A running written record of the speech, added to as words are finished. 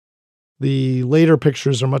The later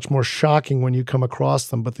pictures are much more shocking when you come across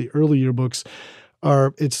them, but the early yearbooks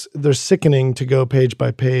they're sickening to go page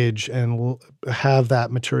by page and have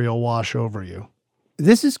that material wash over you.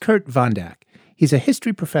 This is Kirt von Daacke. He's a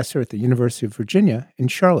history professor at the University of Virginia in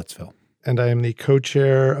Charlottesville. And I am the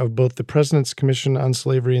co-chair of both the President's Commission on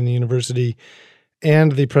Slavery in the University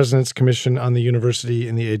and the President's Commission on the University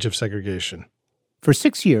in the Age of Segregation. For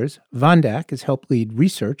 6 years, von Daacke has helped lead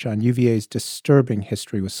research on UVA's disturbing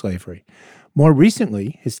history with slavery. More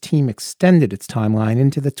recently, his team extended its timeline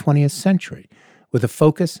into the 20th century with a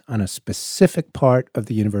focus on a specific part of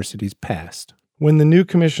the university's past. When the new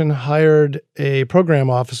commission hired a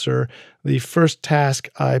program officer, the first task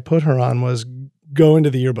I put her on was go into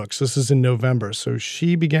the yearbooks. This is in November. So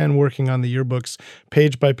she began working on the yearbooks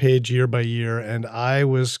page by page, year by year, and I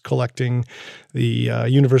was collecting the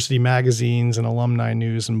university magazines and alumni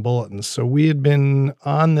news and bulletins. So we had been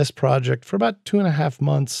on this project for about 2.5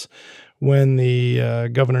 months when the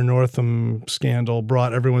Governor Northam scandal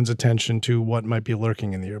brought everyone's attention to what might be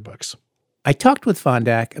lurking in the yearbooks. I talked with von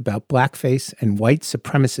Daacke about blackface and white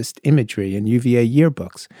supremacist imagery in UVA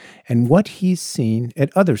yearbooks and what he's seen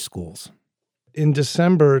at other schools. In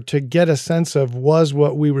December, to get a sense of was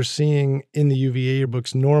what we were seeing in the UVA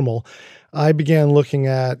yearbooks normal, I began looking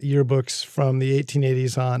at yearbooks from the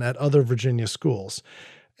 1880s on at other Virginia schools.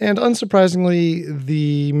 And unsurprisingly,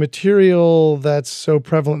 the material that's so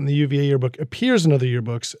prevalent in the UVA yearbook appears in other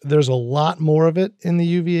yearbooks. There's a lot more of it in the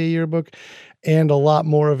UVA yearbook and a lot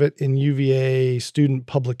more of it in UVA student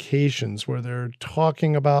publications where they're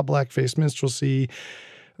talking about blackface minstrelsy.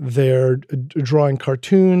 They're drawing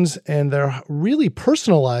cartoons, and they're really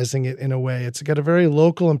personalizing it in a way. It's got a very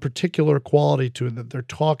local and particular quality to it, that they're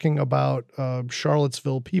talking about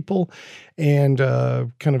Charlottesville people and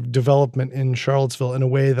kind of development in Charlottesville in a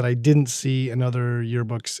way that I didn't see in other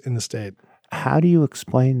yearbooks in the state. How do you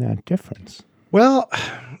explain that difference? Well,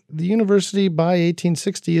 the university by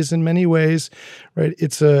 1860 is in many ways, right,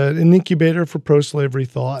 it's an incubator for pro-slavery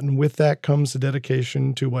thought, and with that comes a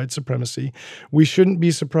dedication to white supremacy. We shouldn't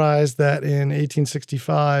be surprised that in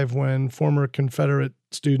 1865, when former Confederate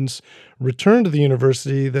students return to the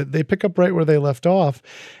university, that they pick up right where they left off.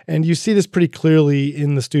 And you see this pretty clearly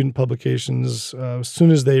in the student publications as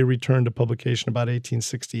soon as they return to publication about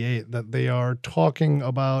 1868, that they are talking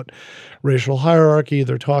about racial hierarchy,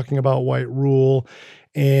 they're talking about white rule.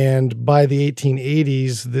 And by the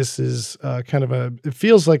 1880s, this is it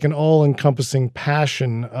feels like an all-encompassing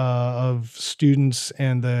passion of students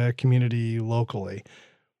and the community locally.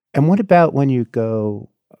 And what about when you go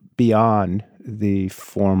beyond the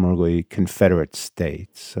formerly Confederate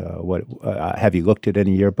states? Have you looked at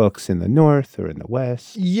any yearbooks in the North or in the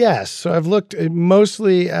West? Yes. So I've looked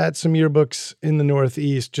mostly at some yearbooks in the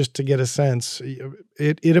Northeast just to get a sense.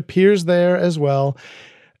 It appears there as well.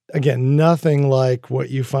 Again, nothing like what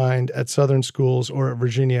you find at Southern schools or at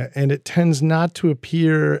Virginia, and it tends not to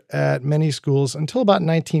appear at many schools until about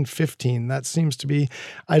 1915. That seems to be,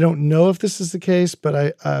 I don't know if this is the case,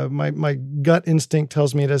 but my gut instinct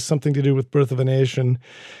tells me it has something to do with Birth of a Nation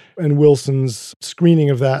and Wilson's screening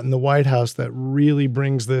of that in the White House that really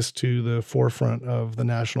brings this to the forefront of the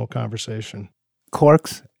national conversation.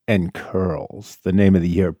 Corks and Curls, the name of the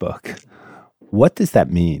yearbook. What does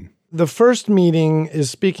that mean? The first meeting is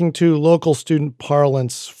speaking to local student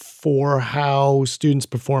parlance for how students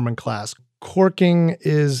perform in class. Corking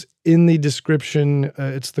is in the description.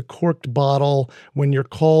 It's the corked bottle when you're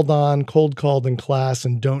cold called in class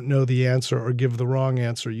and don't know the answer or give the wrong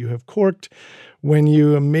answer. You have corked when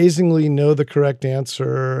you amazingly know the correct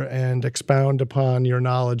answer and expound upon your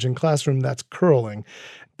knowledge in classroom. That's curling.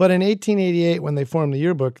 But in 1888, when they formed the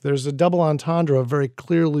yearbook, there's a double entendre very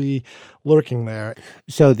clearly lurking there.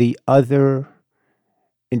 So the other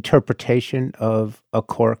interpretation of a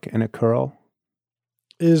cork and a curl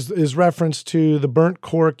is reference to the burnt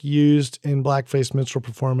cork used in blackface minstrel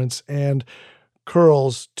performance and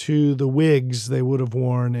curls to the wigs they would have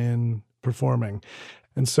worn in performing.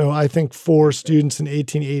 And so I think for students in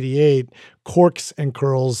 1888, Corks and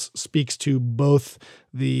Curls speaks to both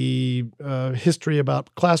the history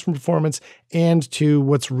about classroom performance and to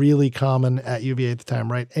what's really common at UVA at the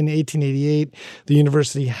time, right? In 1888, the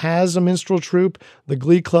university has a minstrel troupe. The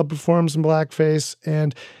Glee Club performs in blackface,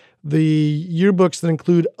 and the yearbooks that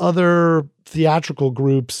include other theatrical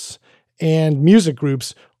groups and music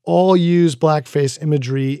groups all use blackface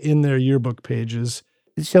imagery in their yearbook pages.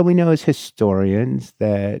 So we know as historians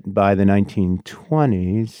that by the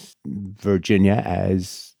 1920s, Virginia,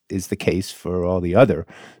 as is the case for all the other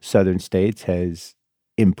southern states, has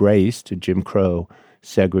embraced Jim Crow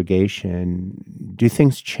segregation. Do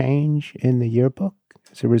things change in the yearbook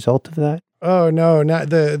as a result of that? Oh, no, not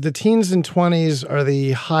the teens and 20s are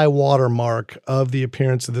the high water mark of the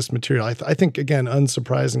appearance of this material. I think, again,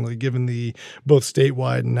 unsurprisingly, given the both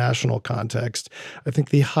statewide and national context, I think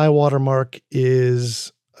the high water mark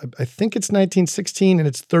is, I think it's 1916, and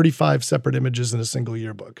it's 35 separate images in a single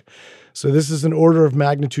yearbook. So this is an order of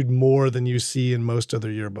magnitude more than you see in most other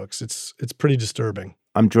yearbooks. It's pretty disturbing.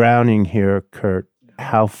 I'm drowning here, Kirt.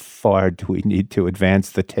 How far do we need to advance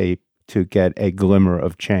the tape to get a glimmer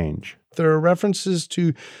of change? There are references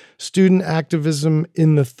to student activism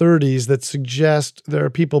in the 30s that suggest there are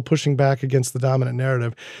people pushing back against the dominant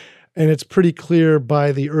narrative. And it's pretty clear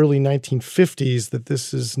by the early 1950s that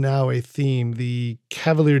this is now a theme. The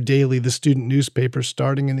Cavalier Daily, the student newspaper,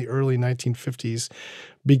 starting in the early 1950s,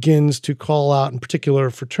 begins to call out, in particular,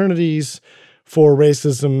 fraternities for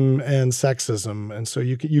racism and sexism. And so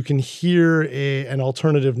you can hear an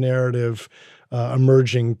alternative narrative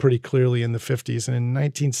emerging pretty clearly in the 50s. And in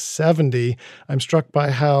 1970, I'm struck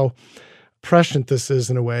by how prescient this is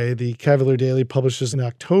in a way. The Cavalier Daily publishes in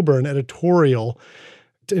October an editorial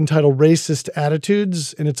entitled Racist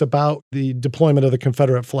Attitudes, and it's about the deployment of the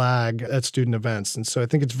Confederate flag at student events. And so I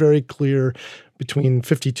think it's very clear between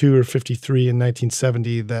 52 or 53 and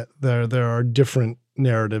 1970 that there are different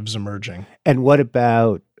narratives emerging. And what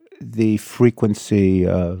about the frequency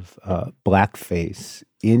of blackface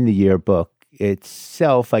in the yearbook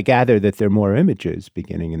itself? I gather that there are more images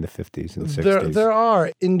beginning in the 50s and 60s. There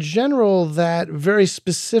are. In general, that very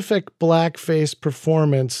specific blackface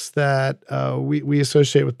performance that we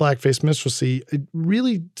associate with blackface minstrelsy, it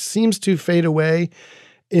really seems to fade away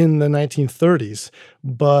in the 1930s.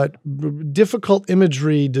 But difficult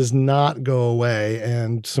imagery does not go away,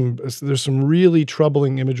 and there's some really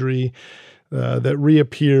troubling imagery that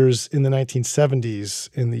reappears in the 1970s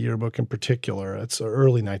in the yearbook in particular. It's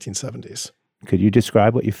early 1970s. Could you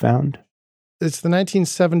describe what you found? It's the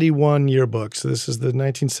 1971 yearbook. So this is the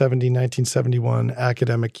 1970-1971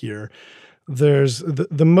 academic year. There's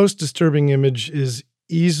the most disturbing image is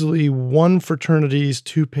easily one fraternity's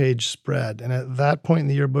two-page spread. And at that point in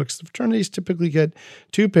the yearbooks, the fraternities typically get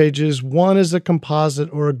 2 pages. One is a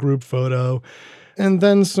composite or a group photo, and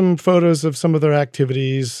then some photos of some of their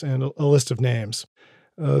activities and a list of names.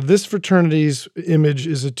 This fraternity's image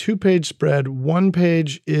is a 2-page spread. 1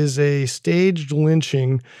 page is a staged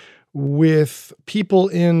lynching with people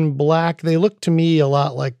in black. They look to me a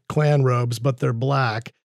lot like Klan robes, but they're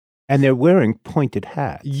black. And they're wearing pointed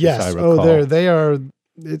hats. Yes. As I recall. They are.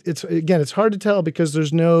 It's hard to tell because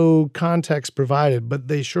there's no context provided, but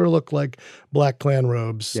they sure look like black Klan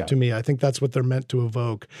robes to me. I think that's what they're meant to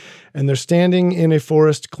evoke. And they're standing in a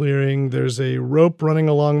forest clearing. There's a rope running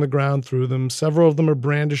along the ground through them. Several of them are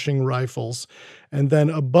brandishing rifles. And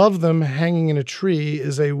then above them, hanging in a tree,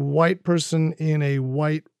 is a white person in a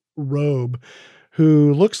white robe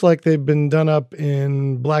who looks like they've been done up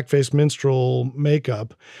in blackface minstrel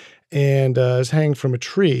makeup, and is hanging from a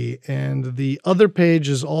tree. And the other page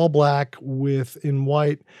is all black with, in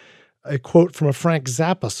white, a quote from a Frank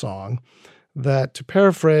Zappa song that, to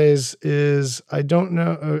paraphrase, is, I don't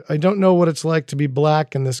know what it's like to be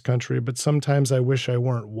black in this country, but sometimes I wish I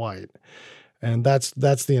weren't white. And that's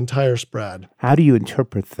the entire spread. How do you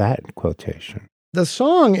interpret that quotation? The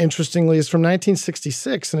song, interestingly, is from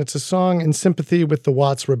 1966, and it's a song in sympathy with the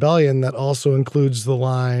Watts Rebellion that also includes the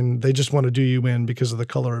line, "They just want to do you in because of the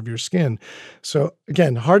color of your skin." So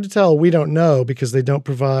again, hard to tell. We don't know because they don't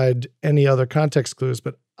provide any other context clues,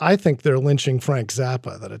 but I think they're lynching Frank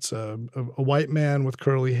Zappa, that it's a white man with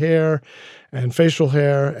curly hair and facial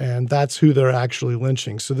hair, and that's who they're actually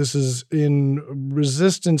lynching. So this is in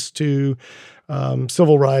resistance to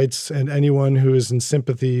civil rights and anyone who is in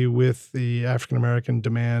sympathy with the African-American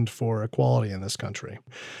demand for equality in this country.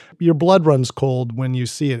 Your blood runs cold when you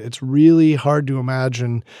see it. It's really hard to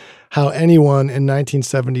imagine how anyone in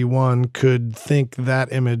 1971 could think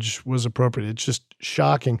that image was appropriate. It's just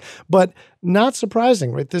shocking, but not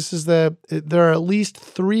surprising, right? There are at least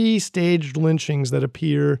 3 staged lynchings that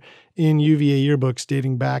appear in UVA yearbooks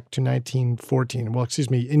dating back to 1914. Well, excuse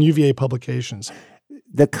me, in UVA publications.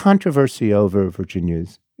 The controversy over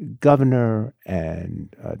Virginia's governor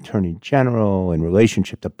and attorney general in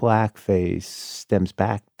relationship to blackface stems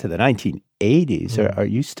back to the 1980s. Are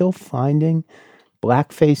you still finding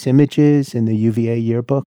blackface images in the UVA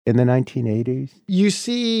yearbook in the 1980s? You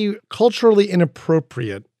see culturally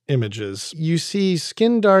inappropriate images. You see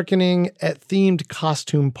skin darkening at themed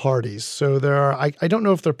costume parties. So there are, I don't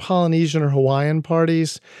know if they're Polynesian or Hawaiian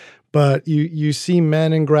parties, but you see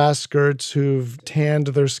men in grass skirts who've tanned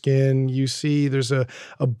their skin. You see there's a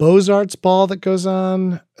Beaux-Arts ball that goes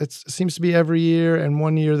on. It seems to be every year. And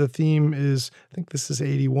one year the theme is, I think this is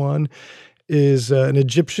 81, is an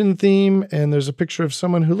Egyptian theme, and there's a picture of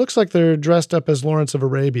someone who looks like they're dressed up as Lawrence of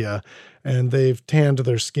Arabia, and they've tanned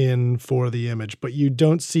their skin for the image, but you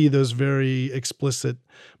don't see those very explicit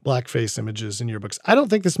blackface images in yearbooks. I don't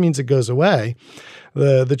think this means it goes away.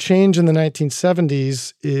 The change in the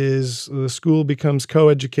 1970s is the school becomes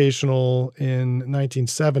coeducational in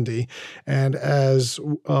 1970, and as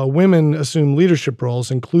women assume leadership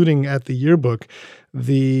roles, including at the yearbook,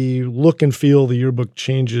 the look and feel of the yearbook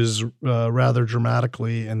changes rather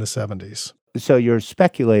dramatically in the 70s. So you're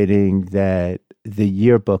speculating that the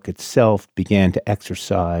yearbook itself began to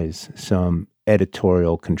exercise some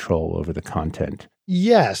editorial control over the content.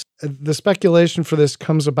 Yes. The speculation for this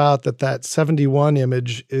comes about that 71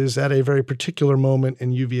 image is at a very particular moment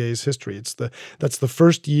in UVA's history. That's the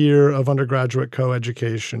first year of undergraduate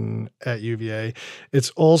coeducation at UVA. It's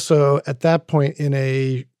also at that point in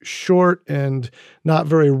a short and not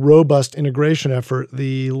very robust integration effort,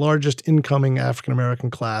 the largest incoming African-American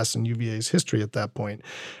class in UVA's history at that point.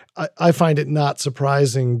 I find it not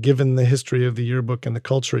surprising, given the history of the yearbook and the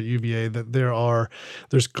culture at UVA, that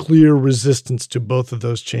there's clear resistance to both of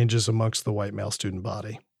those changes amongst the white male student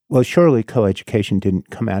body. Well, surely coeducation didn't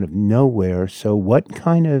come out of nowhere. So what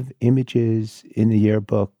kind of images in the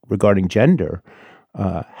yearbook regarding gender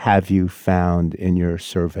have you found in your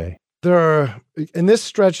survey? There are, and this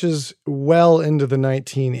stretches well into the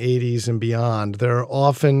 1980s and beyond. There are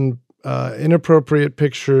often inappropriate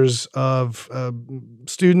pictures of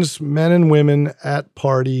students, men and women, at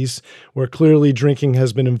parties where clearly drinking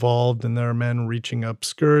has been involved, and there are men reaching up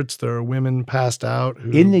skirts. There are women passed out.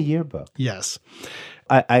 In the yearbook? Yes.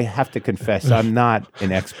 I have to confess, I'm not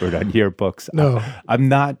an expert on yearbooks. No. I'm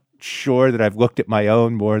not sure that I've looked at my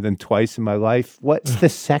own more than twice in my life. What's the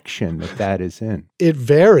section that is in? It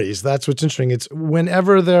varies. That's what's interesting. It's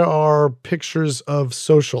whenever there are pictures of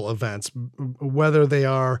social events, whether they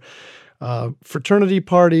are fraternity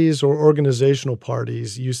parties or organizational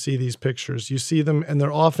parties, you see these pictures. You see them, and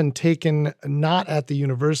they're often taken not at the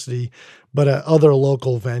university, but at other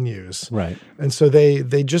local venues. Right. And so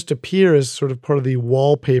they just appear as sort of part of the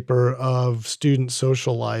wallpaper of student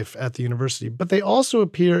social life at the university. But they also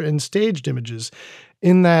appear in staged images.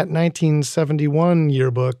 In that 1971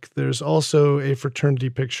 yearbook, there's also a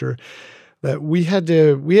fraternity picture that we had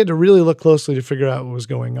to really look closely to figure out what was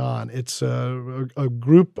going on. It's a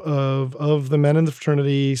group of the men in the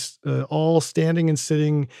fraternity all standing and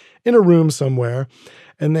sitting in a room somewhere,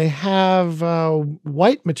 and they have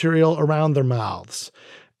white material around their mouths.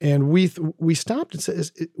 And we stopped and said,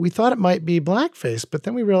 we thought it might be blackface, but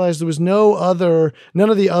then we realized there was none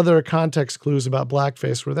of the other context clues about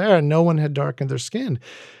blackface were there, and no one had darkened their skin.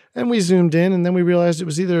 And we zoomed in, and then we realized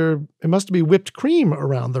it must be whipped cream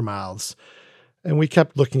around their mouths. And we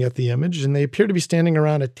kept looking at the image, and they appear to be standing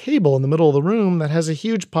around a table in the middle of the room that has a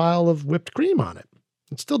huge pile of whipped cream on it.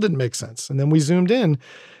 It still didn't make sense. And then we zoomed in,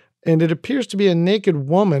 and it appears to be a naked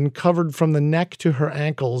woman covered from the neck to her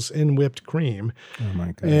ankles in whipped cream. Oh,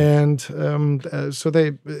 my God. And and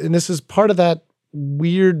this is part of that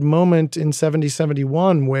weird moment in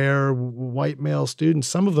 70-71 where white male students,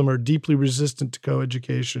 some of them are deeply resistant to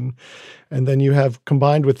coeducation. And then you have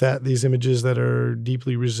combined with that these images that are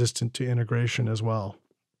deeply resistant to integration as well.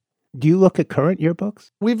 Do you look at current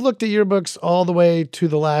yearbooks? We've looked at yearbooks all the way to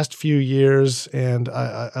the last few years, and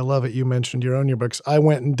I love it. You mentioned your own yearbooks. I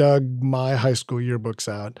went and dug my high school yearbooks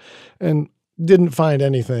out and didn't find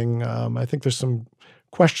anything. I think there's some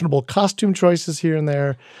questionable costume choices here and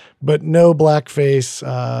there, but no blackface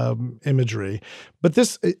imagery. But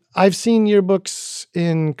I've seen yearbooks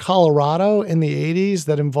in Colorado in the 80s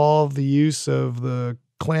that involve the use of the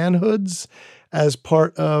Klan hoods as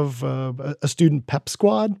part of a student pep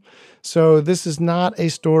squad. So this is not a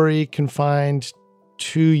story confined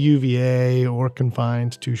to UVA or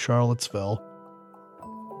confined to Charlottesville.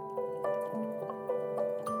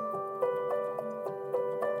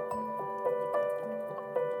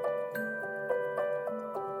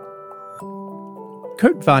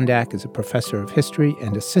 Kirt von Daacke is a professor of history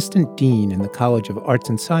and assistant dean in the College of Arts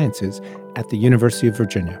and Sciences at the University of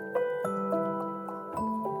Virginia.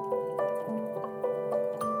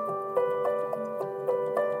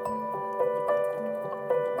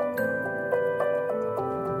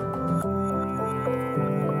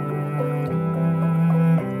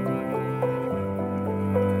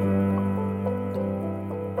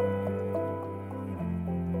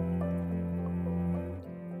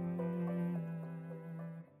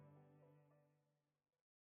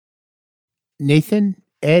 Nathan,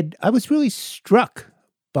 Ed, I was really struck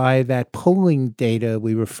by that polling data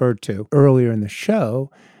we referred to earlier in the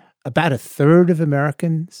show. about a third of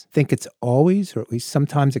Americans think it's always, or at least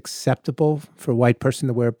sometimes, acceptable for a white person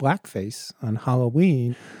to wear blackface on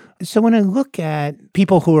Halloween. So when I look at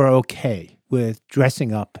people who are okay with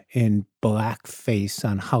dressing up in blackface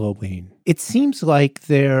on Halloween, it seems like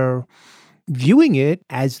they're viewing it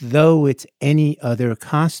as though it's any other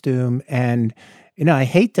costume. And, I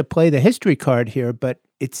hate to play the history card here, but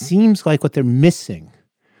it seems like what they're missing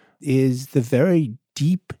is the very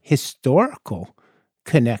deep historical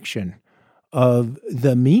connection of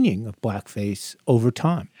the meaning of blackface over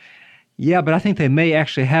time. Yeah, but I think they may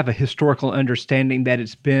actually have a historical understanding that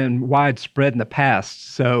it's been widespread in the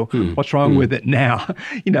past. So what's wrong with it now?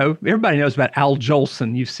 Everybody knows about Al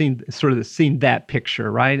Jolson. You've seen that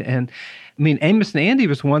picture, right? And I mean, Amos and Andy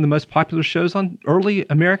was one of the most popular shows on early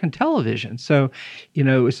American television. So,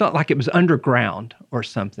 it's not like it was underground or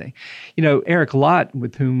something. Eric Lott,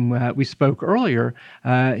 with whom we spoke earlier,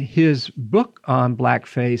 his book on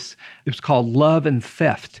blackface, it was called Love and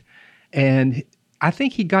Theft. And I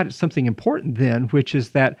think he got at something important then, which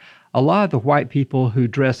is that a lot of the white people who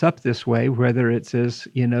dress up this way, whether it's as,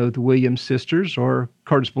 the Williams sisters or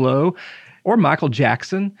Curtis Blow or Michael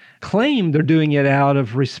Jackson, claim they're doing it out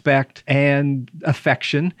of respect and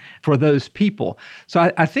affection for those people.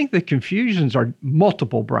 So I think the confusions are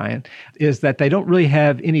multiple, Brian, is that they don't really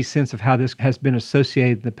have any sense of how this has been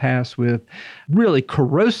associated in the past with really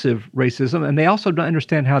corrosive racism, and they also don't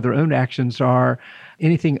understand how their own actions are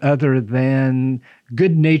anything other than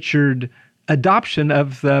good-natured adoption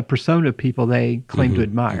of the persona of people they claim to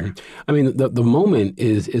admire. I mean, the moment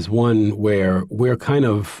is one where we're kind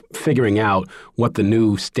of figuring out what the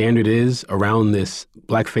new standard is around this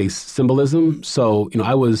blackface symbolism. So,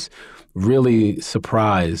 I was really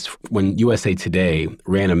surprised when USA Today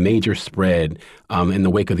ran a major spread in the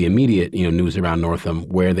wake of the immediate news around Northam,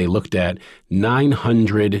 where they looked at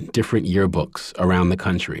 900 different yearbooks around the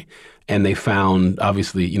country. And they found,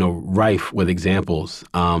 obviously, rife with examples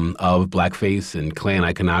of blackface and Klan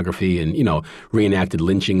iconography and, reenacted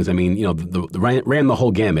lynchings. I mean, ran the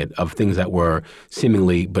whole gamut of things that were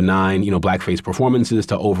seemingly benign, blackface performances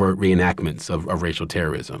to overt reenactments of racial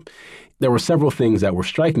terrorism. There were several things that were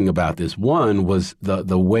striking about this. One was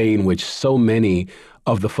the way in which so many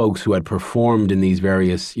of the folks who had performed in these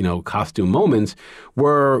various, costume moments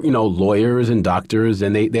were, lawyers and doctors,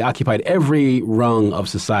 and they occupied every rung of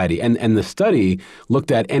society. And the study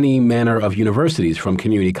looked at any manner of universities, from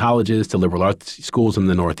community colleges to liberal arts schools in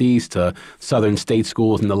the Northeast to Southern state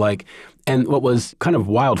schools and the like. And what was kind of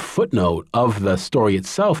wild footnote of the story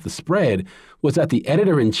itself, the spread, was that the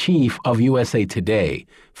editor-in-chief of USA Today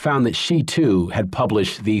found that she, too, had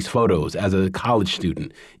published these photos as a college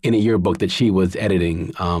student in a yearbook that she was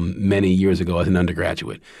editing many years ago as an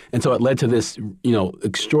undergraduate. And so it led to this,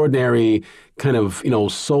 extraordinary kind of,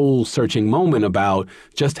 soul-searching moment about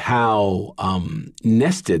just how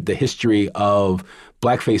nested the history of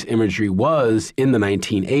blackface imagery was in the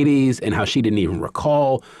 1980s and how she didn't even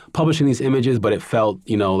recall publishing these images, but it felt,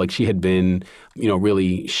 like she had been,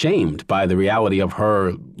 really shamed by the reality of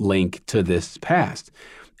her link to this past.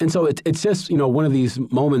 And so it's just, one of these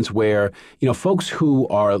moments where, folks who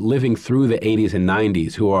are living through the 80s and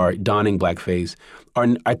 90s, who are donning blackface, are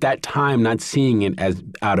at that time not seeing it as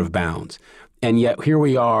out of bounds. And yet here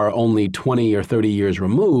we are only 20 or 30 years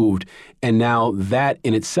removed, and now that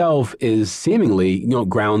in itself is seemingly,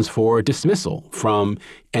 grounds for dismissal from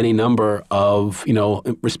any number of,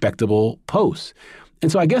 respectable posts.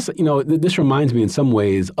 And so I guess, this reminds me in some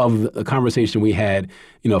ways of the conversation we had,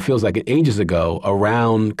 feels like ages ago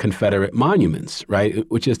around Confederate monuments, right?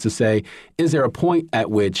 Which is to say, is there a point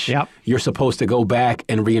at which you're supposed to go back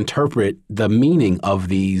and reinterpret the meaning of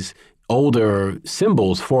these older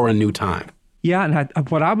symbols for a new time? Yeah, and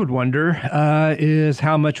what I would wonder is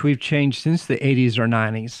how much we've changed since the 80s or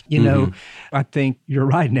 90s. I think you're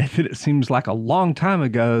right, Ned, that it seems like a long time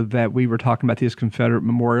ago that we were talking about these Confederate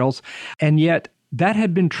memorials, and yet that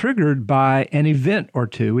had been triggered by an event or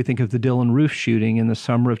two. We think of the Dylan Roof shooting in the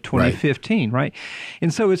summer of 2015, right?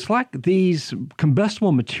 And so it's like these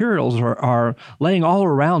combustible materials are laying all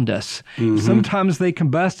around us. Sometimes they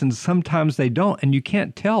combust and sometimes they don't, and you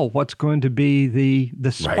can't tell what's going to be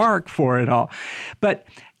the spark for it all. But,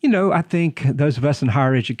 I think those of us in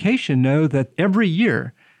higher education know that every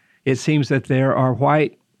year it seems that there are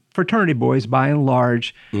white fraternity boys, by and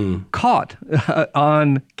large, caught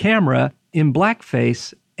on camera in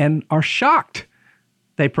blackface and are shocked,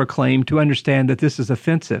 they proclaim, to understand that this is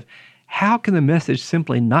offensive. How can the message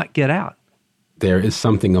simply not get out? There is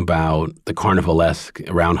something about the carnivalesque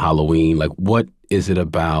around Halloween. Like, what is it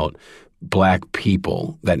about Black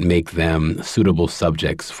people that make them suitable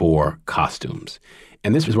subjects for costumes.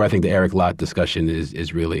 And this is where I think the Eric Lott discussion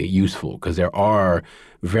is really useful, because there are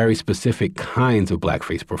very specific kinds of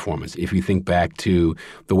blackface performance. If you think back to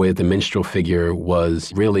the way that the minstrel figure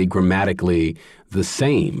was really grammatically the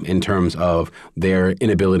same in terms of their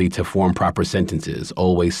inability to form proper sentences,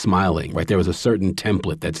 always smiling, right? There was a certain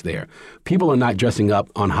template that's there. People are not dressing up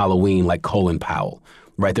on Halloween like Colin Powell.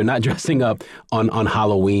 Right, they're not dressing up on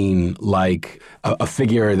Halloween like a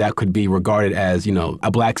figure that could be regarded as,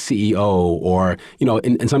 a Black CEO or,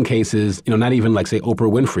 in some cases, not even like, say,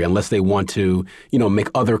 Oprah Winfrey, unless they want to, make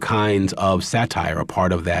other kinds of satire a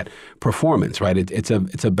part of that performance, right?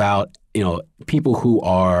 It's about, people who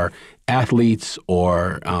are athletes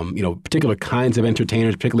or, particular kinds of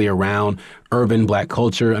entertainers, particularly around urban Black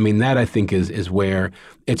culture. I mean, that I think is where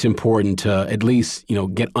it's important to at least,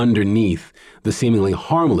 get underneath the seemingly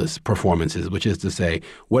harmless performances, which is to say,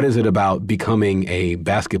 what is it about becoming a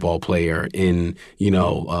basketball player in,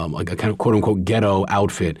 like a kind of quote unquote ghetto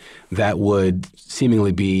outfit that would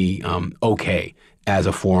seemingly be okay as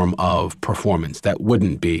a form of performance that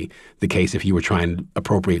wouldn't be the case if you were trying to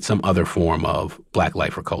appropriate some other form of Black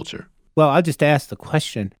life or culture? Well, I'll just ask the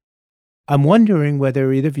question. I'm wondering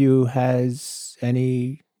whether either of you has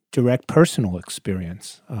any direct personal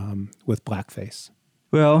experience with blackface.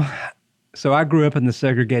 Well, so I grew up in the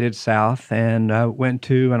segregated South and went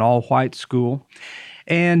to an all-white school.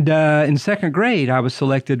 And in second grade, I was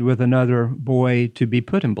selected with another boy to be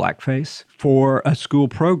put in blackface for a school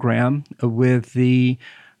program with the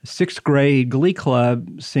sixth grade glee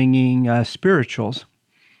club singing spirituals.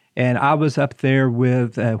 And I was up there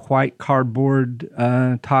with a white cardboard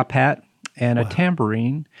top hat and a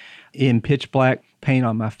tambourine in pitch black paint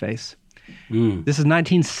on my face. This is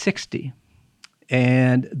 1960.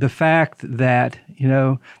 And the fact that,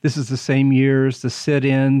 this is the same year as the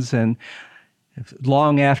sit-ins and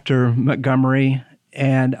long after Montgomery,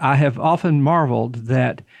 and I have often marveled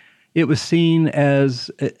that it was seen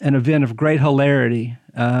as an event of great hilarity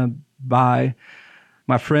by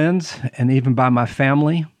my friends and even by my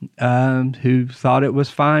family who thought it was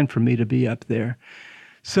fine for me to be up there.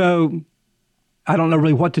 So I don't know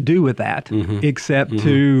really what to do with that except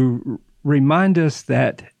to remind us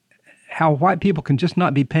that how white people can just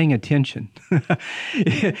not be paying attention.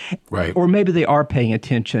 Right. Or maybe they are paying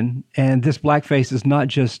attention, and this blackface is not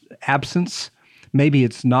just absence. Maybe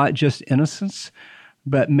it's not just innocence,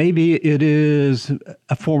 but maybe it is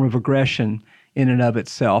a form of aggression in and of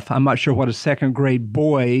itself. I'm not sure what a second grade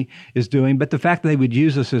boy is doing, but the fact that they would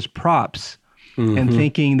use us as props and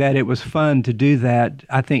thinking that it was fun to do that,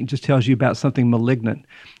 I think just tells you about something malignant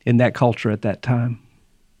in that culture at that time.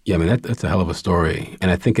 Yeah, I mean, that's a hell of a story. And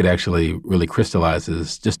I think it actually really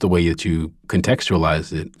crystallizes just the way that you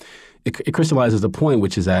contextualize it. It crystallizes the point,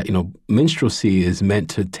 which is that, minstrelsy is meant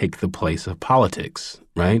to take the place of politics,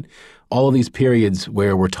 right? All of these periods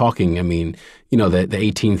where we're talking, I mean, the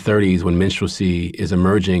 1830s when minstrelsy is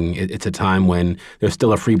emerging, it's a time when there's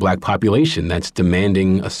still a free Black population that's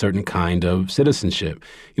demanding a certain kind of citizenship.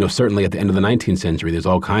 Certainly at the end of the 19th century, there's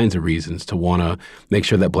all kinds of reasons to want to make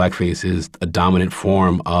sure that blackface is a dominant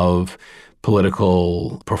form of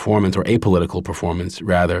political performance, or apolitical performance,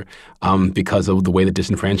 rather, because of the way that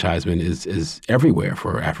disenfranchisement is everywhere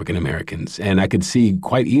for African Americans. And I could see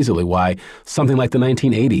quite easily why something like the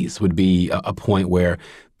 1980s would be a point where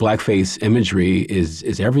blackface imagery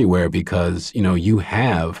is everywhere, because, you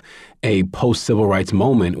have a post-civil rights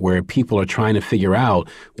moment where people are trying to figure out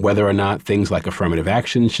whether or not things like affirmative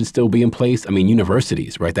action should still be in place. I mean,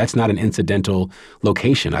 universities, right? That's not an incidental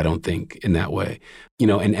location, I don't think, in that way.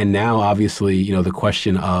 And now, obviously, the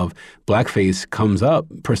question of blackface comes up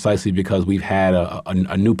precisely because we've had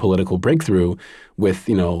a new political breakthrough with,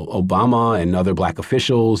 Obama and other Black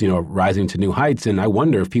officials, rising to new heights. And I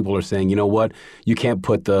wonder if people are saying, what, you can't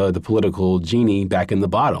put the political genie back in the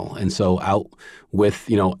bottle. And so out with,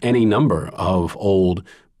 any number of old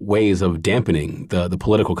ways of dampening the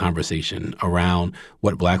political conversation around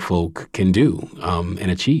what Black folk can do and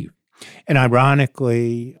achieve. And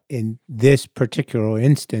ironically, in this particular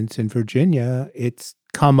instance in Virginia, it's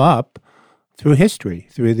come up through history,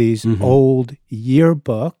 through these old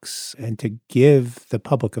yearbooks, and to give the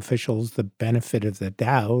public officials the benefit of the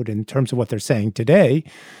doubt in terms of what they're saying today,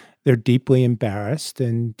 they're deeply embarrassed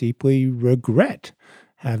and deeply regret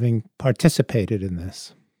having participated in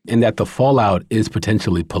this. And that the fallout is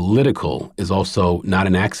potentially political is also not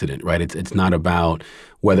an accident, right? It's not about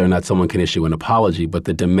whether or not someone can issue an apology, but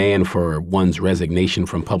the demand for one's resignation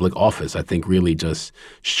from public office, I think, really just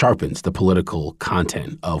sharpens the political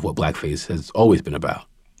content of what blackface has always been about.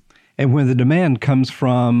 And when the demand comes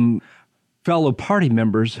from fellow party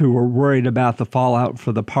members who were worried about the fallout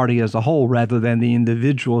for the party as a whole rather than the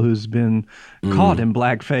individual who's been caught in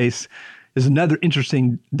blackface is another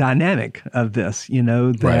interesting dynamic of this,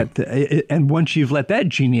 that, and once you've let that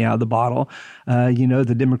genie out of the bottle,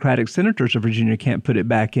 the Democratic senators of Virginia can't put it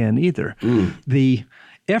back in either. The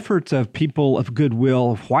efforts of people of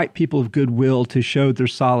goodwill, of white people of goodwill to show their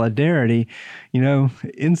solidarity,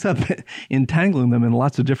 ends up entangling them in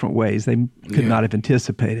lots of different ways they could not have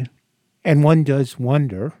anticipated. And one does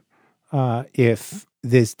wonder if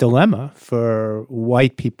this dilemma for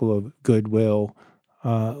white people of goodwill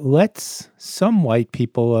lets some white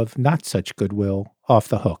people of not such goodwill off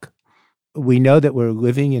the hook. We know that we're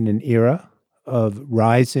living in an era of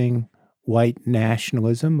rising white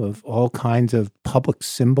nationalism, of all kinds of public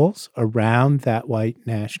symbols around that white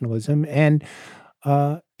nationalism, and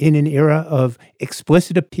in an era of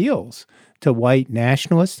explicit appeals to white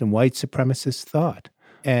nationalist and white supremacist thought.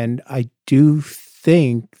 And I do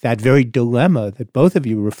think that very dilemma that both of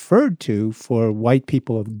you referred to for white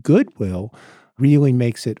people of goodwill really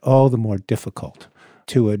makes it all the more difficult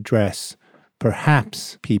to address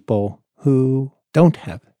perhaps people who don't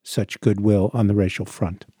have such goodwill on the racial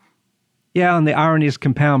front. Yeah, and the ironies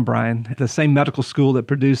compound, Brian. The same medical school that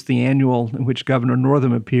produced the annual in which Governor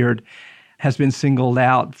Northam appeared has been singled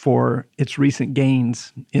out for its recent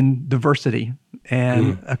gains in diversity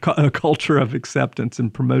and a culture of acceptance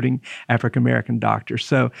and promoting African-American doctors.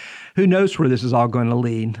 So who knows where this is all going to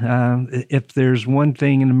lead. If there's one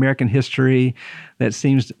thing in American history that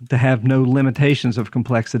seems to have no limitations of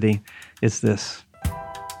complexity, it's this.